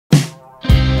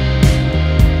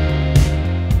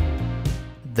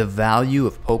The value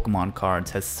of Pokemon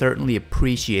cards has certainly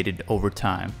appreciated over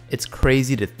time. It's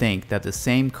crazy to think that the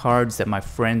same cards that my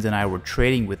friends and I were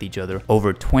trading with each other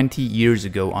over 20 years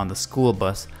ago on the school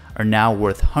bus are now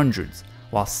worth hundreds,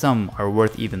 while some are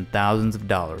worth even thousands of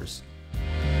dollars.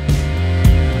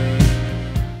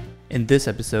 In this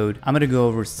episode, I'm going to go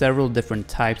over several different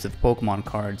types of Pokemon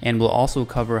cards, and we'll also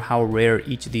cover how rare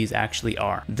each of these actually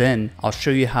are. Then, I'll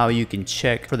show you how you can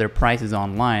check for their prices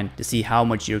online to see how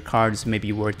much your cards may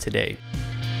be worth today.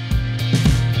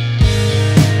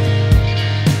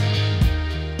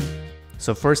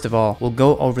 So first of all, we'll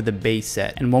go over the base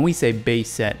set. And when we say base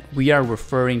set, we are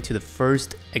referring to the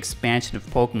first expansion of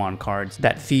Pokemon cards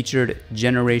that featured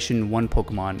Generation 1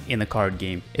 Pokemon in the card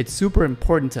game. It's super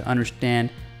important to understand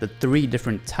the three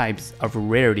different types of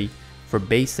rarity for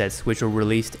base sets which were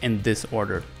released in this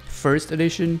order: First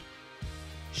Edition,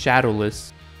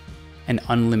 Shadowless, and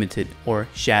Unlimited or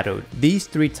Shadowed. These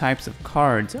three types of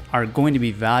cards are going to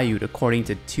be valued according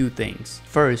to two things.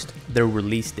 First, their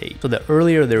release date. So the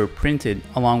earlier they were printed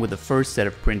along with the first set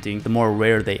of printing, the more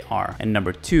rare they are. And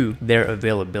number two, their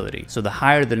availability. So the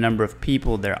higher the number of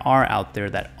people there are out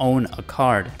there that own a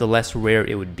card, the less rare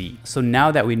it would be. So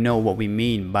now that we know what we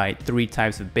mean by three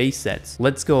types of base sets,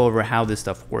 let's go over how this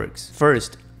stuff works.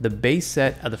 First, the base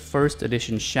set of the first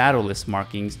edition Shadowless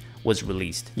markings was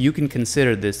released. You can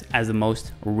consider this as the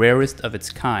most rarest of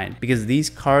its kind because these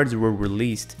cards were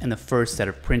released in the first set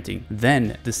of printing.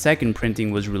 Then the second printing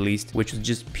was released, which was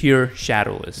just pure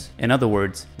Shadowless. In other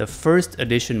words, the first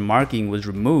edition marking was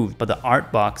removed, but the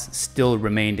art box still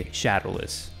remained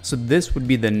Shadowless. So this would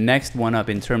be the next one up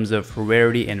in terms of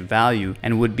rarity and value,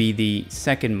 and would be the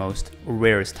second most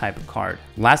rarest type of card.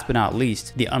 Last but not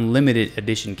least, the Unlimited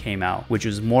edition came out, which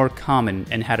was more common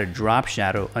and had a drop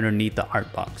shadow underneath the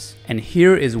art box. And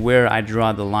here is where I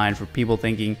draw the line for people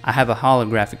thinking I have a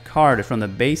holographic card from the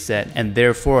base set and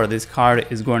therefore this card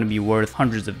is going to be worth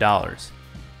hundreds of dollars.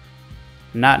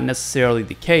 Not necessarily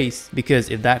the case,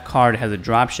 because if that card has a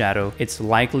drop shadow, it's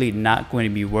likely not going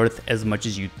to be worth as much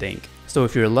as you think. So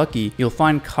if you're lucky, you'll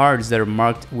find cards that are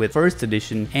marked with first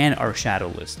edition and are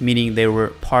shadowless, meaning they were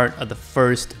part of the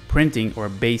first printing or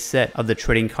base set of the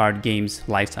trading card game's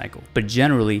lifecycle. But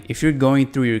generally, if you're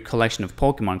going through your collection of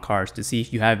Pokemon cards to see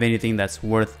if you have anything that's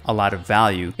worth a lot of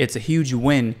value, it's a huge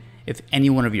win if any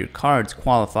one of your cards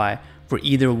qualify for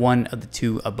either one of the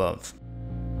two above.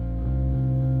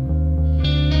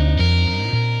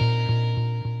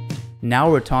 Now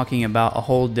we're talking about a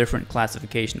whole different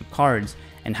classification of cards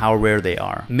and how rare they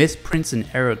are. Misprints and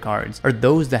error cards are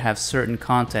those that have certain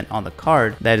content on the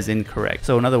card that is incorrect.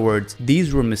 So in other words,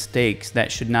 these were mistakes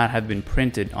that should not have been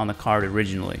printed on the card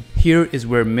originally. Here is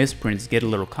where misprints get a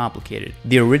little complicated.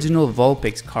 The original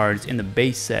Vulpix cards in the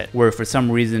base set were for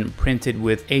some reason printed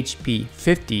with HP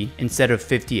 50 instead of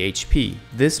 50 HP.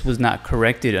 This was not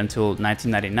corrected until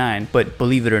 1999, but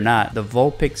believe it or not, the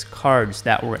Vulpix cards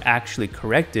that were actually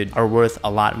corrected are worth a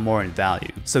lot more in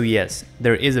value. So yes,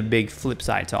 there is a big flip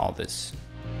side to all this.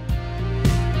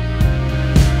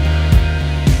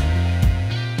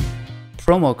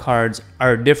 Promo cards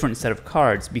are a different set of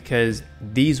cards because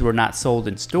these were not sold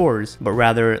in stores, but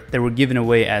rather they were given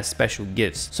away as special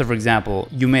gifts. So for example,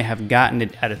 you may have gotten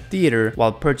it at a theater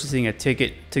while purchasing a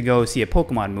ticket to go see a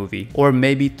Pokemon movie, or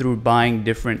maybe through buying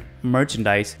different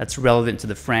merchandise that's relevant to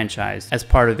the franchise as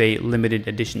part of a limited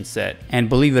edition set. And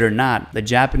believe it or not, the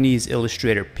Japanese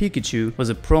illustrator Pikachu was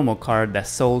a promo card that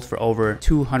sold for over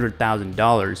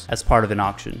 $200,000 as part of an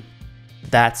auction.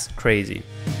 That's crazy.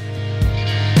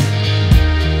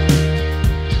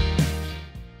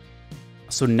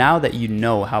 So now that you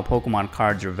know how Pokemon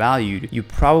cards are valued, you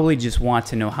probably just want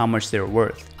to know how much they're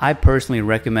worth. I personally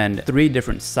recommend 3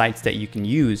 different sites that you can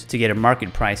use to get a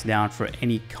market price down for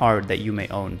any card that you may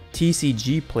own.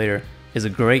 TCG Player is a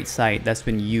great site that's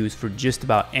been used for just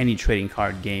about any trading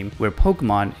card game where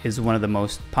Pokemon is one of the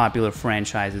most popular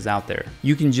franchises out there.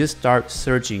 You can just start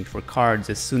searching for cards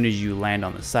as soon as you land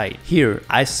on the site. Here,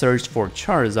 I searched for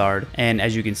Charizard, and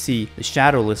as you can see, the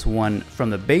Shadowless one from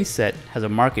the base set has a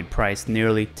market price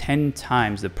nearly 10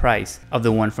 times the price of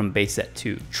the one from base set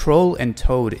 2. Troll and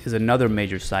Toad is another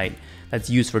major site that's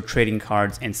used for trading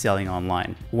cards and selling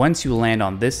online. Once you land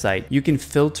on this site, you can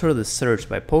filter the search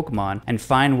by Pokemon and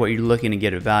find what you're looking to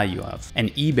get a value of. And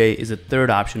eBay is a third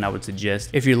option I would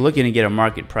suggest if you're looking to get a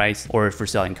market price or if you're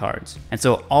selling cards. And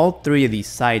so all 3 of these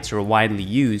sites are widely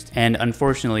used, and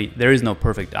unfortunately there is no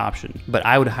perfect option. But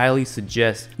I would highly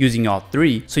suggest using all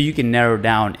 3 so you can narrow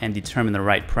down and determine the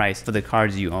right price for the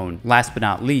cards you own. Last but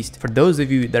not least, for those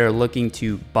of you that are looking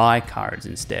to buy cards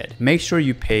instead, make sure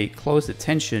you pay close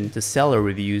attention to seller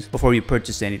reviews before you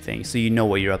purchase anything so you know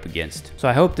what you're up against. So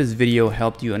I hope this video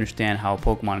helped you understand how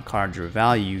Pokemon cards are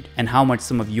valued and how much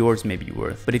some of yours may be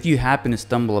worth. But if you happen to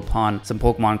stumble upon some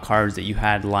Pokemon cards that you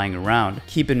had lying around,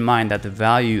 keep in mind that the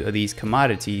value of these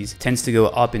commodities tends to go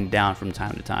up and down from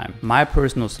time to time. My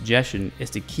personal suggestion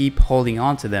is to keep holding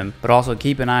on to them, but also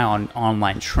keep an eye on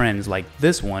online trends like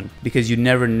this one, because you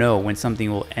never know when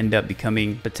something will end up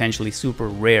becoming potentially super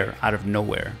rare out of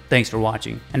nowhere. Thanks for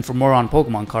watching, and for more on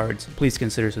Pokemon cards, please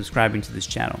consider subscribing to this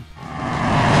channel.